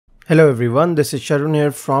Hello everyone, this is Sharun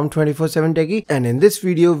here from 24/7 Techie, and in this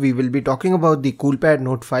video we will be talking about the Coolpad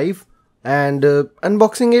Note 5 and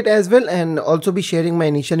unboxing it as well, and also be sharing my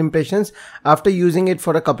initial impressions after using it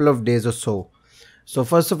for a couple of days or so. So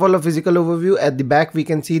first of all, a physical overview. At the back we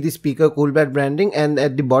can see the speaker Coolpad branding, and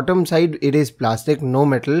at the bottom side it is plastic, no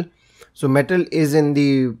metal. So metal is in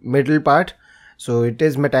the middle part. So it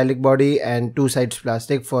is metallic body and two sides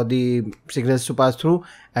plastic for the signals to pass through.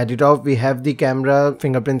 At the top we have the camera,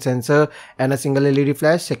 fingerprint sensor and a single LED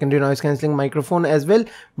flash, secondary noise cancelling microphone as well,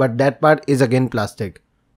 but that part is again plastic.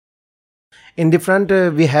 In the front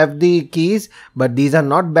we have the keys, but these are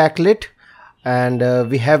not backlit, and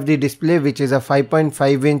we have the display, which is a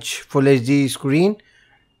 5.5-inch Full HD screen.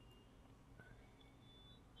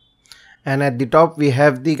 And at the top we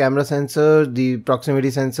have the camera sensor, the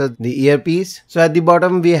proximity sensor, the earpiece. So at the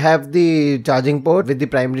bottom we have the charging port with the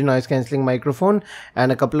primary noise cancelling microphone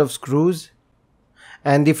and a couple of screws.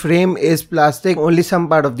 And the frame is plastic, only some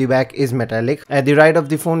part of the back is metallic. At the right of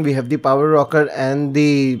the phone we have the power rocker and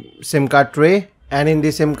the SIM card tray. And in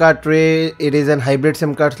the SIM card tray it is an hybrid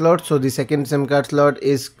SIM card slot. So the second SIM card slot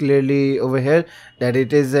is clearly over here, that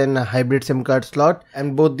it is an hybrid SIM card slot,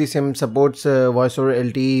 and both the SIM supports voice over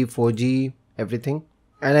LTE, 4G, everything.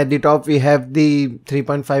 And at the top we have the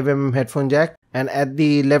 3.5mm headphone jack, and at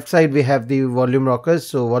the left side we have the volume rockers.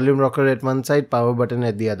 So volume rocker at one side, power button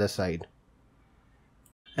at the other side.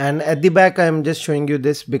 And at the back I am just showing you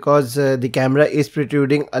this because the camera is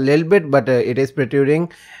protruding a little bit, but it is protruding,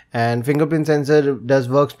 and fingerprint sensor does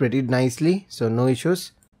works pretty nicely, so no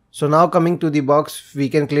issues. So now coming to the box, we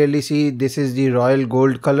can clearly see this is the royal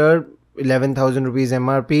gold color, 11,000 rupees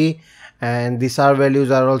MRP, and the SAR values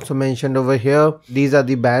are also mentioned over here. These are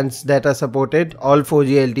the bands that are supported. All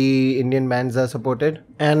 4G LTE Indian bands are supported.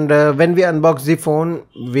 And when we unbox the phone,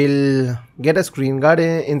 we'll get a screen guard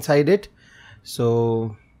inside it.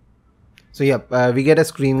 So we get a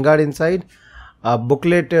screen guard inside, a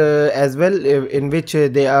booklet as well, in which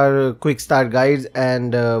there are quick start guides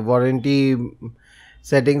and warranty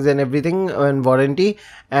settings and everything, and warranty,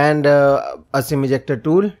 and a SIM ejector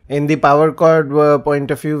tool. In the power cord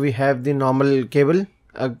point of view, we have the normal cable,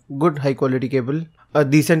 a good high quality cable, a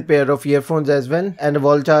decent pair of earphones as well, and a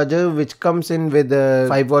wall charger which comes in with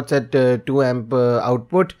 5 watts at 2 amp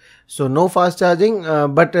output. So no fast charging,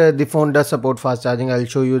 but the phone does support fast charging. I'll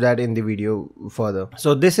show you that in the video further.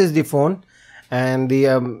 So this is the phone, and the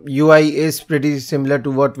UI is pretty similar to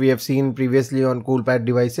what we have seen previously on Coolpad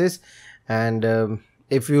devices. And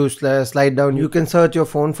if you slide down, you can search your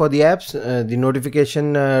phone for the apps. The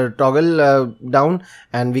notification toggle down,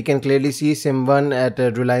 and we can clearly see SIM1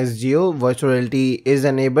 at Reliance Jio. Voice over LTE is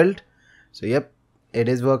enabled. So yep, it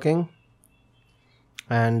is working.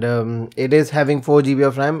 And it is having 4GB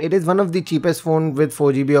of RAM. It is one of the cheapest phone with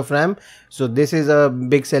 4GB of RAM. So this is a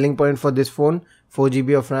big selling point for this phone,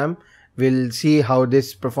 4GB of RAM. We'll see how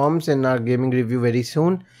this performs in our gaming review very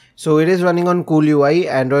soon. So it is running on CoolUI,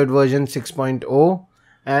 Android version 6.0.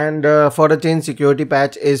 And for a change security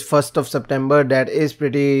patch is 1st of September. That is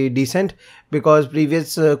pretty decent because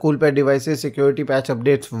previous Coolpad devices security patch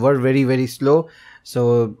updates were very slow.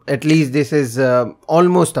 So at least this is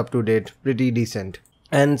almost up to date, pretty decent.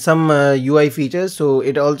 And some UI features. So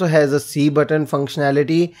it also has a C button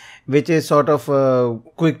functionality, which is sort of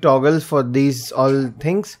quick toggles for these all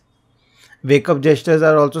things. Wake up gestures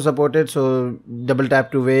are also supported, so double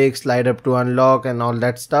tap to wake, slide up to unlock, and all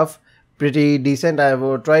that stuff. Pretty decent.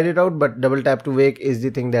 I've tried it out, but double tap to wake is the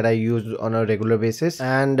thing that I use on a regular basis.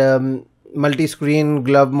 And multi-screen,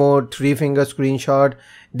 glove mode, 3-finger screenshot,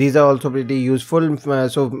 these are also pretty useful.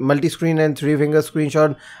 So multi-screen and 3-finger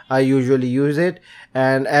screenshot, I usually use it,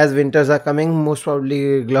 and as winters are coming, most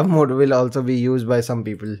probably glove mode will also be used by some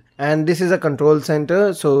people. And this is a control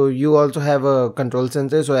center, so you also have a control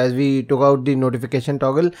center. So as we took out the notification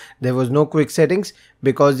toggle, there was no quick settings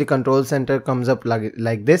because the control center comes up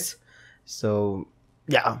like this. So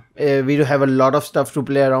yeah, we do have a lot of stuff to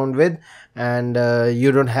play around with, and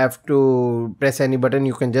you don't have to press any button.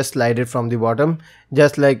 You can just slide it from the bottom,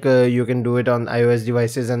 just like you can do it on iOS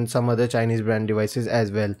devices and some other Chinese brand devices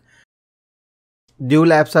as well. Dual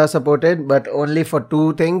apps are supported, but only for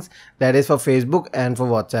 2 things, that is for Facebook and for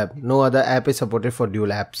WhatsApp. No other app is supported for dual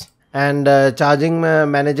apps. And charging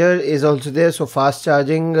manager is also there, so fast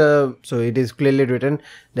charging, so it is clearly written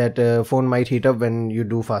that phone might heat up when you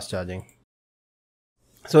do fast charging.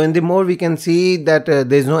 So in the more we can see that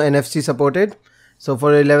there is no NFC supported. So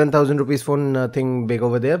for 11,000 rupees phone, nothing big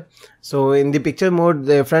over there. So in the picture mode,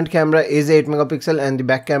 the front camera is 8 megapixel and the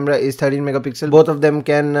back camera is 13 megapixel. Both of them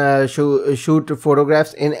can shoot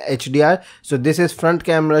photographs in HDR. So this is front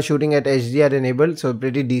camera shooting at HDR enabled, so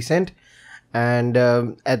pretty decent. and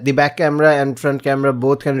at the back camera and front camera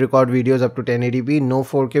both can record videos up to 1080p. No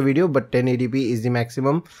 4K video, but 1080p is the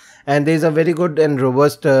maximum. And there is a very good and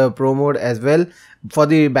robust pro mode as well for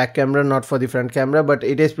the back camera, not for the front camera, but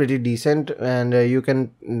it is pretty decent, and you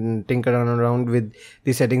can tinker around with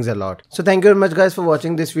the settings a lot. So thank you very much guys for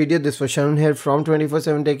watching this video. This was Shannon here from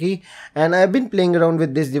 24/7 Techie, and I've been playing around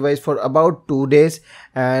with this device for about 2 days,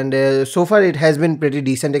 and so far it has been pretty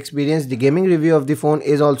decent experience. The gaming review of the phone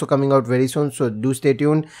is also coming out very soon, so do stay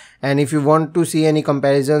tuned. And if you want to see any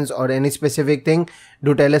comparisons or any specific thing,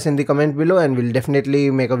 do tell us in the comment below, and we'll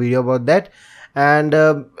definitely make a video about that. And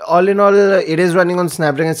all in all, it is running on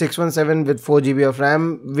Snapdragon 617 with 4GB of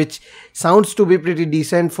RAM, which sounds to be pretty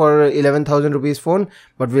decent for 11,000 rupees phone,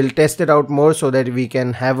 but we'll test it out more so that we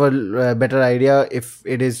can have a better idea if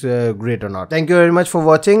it is great or not. Thank you very much for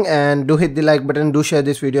watching, and do hit the like button, do share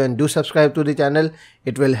this video, and do subscribe to the channel.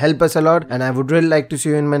 It will help us a lot, and I would really like to see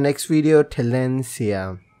you in my next video. Till then, see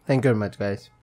ya. Thank you very much guys.